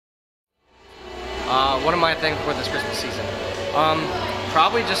What am I thankful for this Christmas season?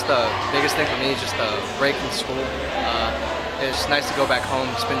 Probably just the biggest thing for me is just the break from school. It's nice to go back home,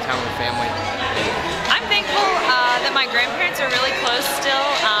 spend time with family. I'm thankful that my grandparents are really close still.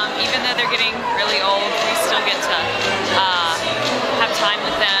 Even though they're getting really old, we still get to have time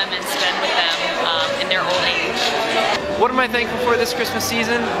with them and spend with them in their old age. What am I thankful for this Christmas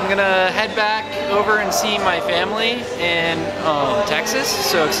season? I'm gonna head back over and see my family in Texas.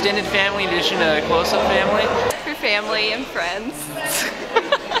 So extended family in addition to close-up family. For family and friends.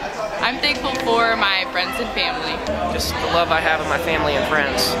 I'm thankful for my friends and family. Just the love I have with my family and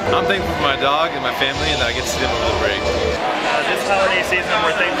friends. I'm thankful for my dog and my family and that I get to see them over the break. This holiday season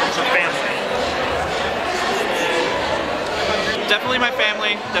we're thankful for family. Definitely my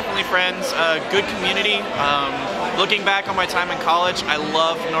family, definitely friends, good community. Looking back on my time in college, I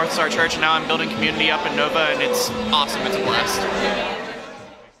love North Star Church. Now I'm building community up in Nova and it's awesome, it's a blast.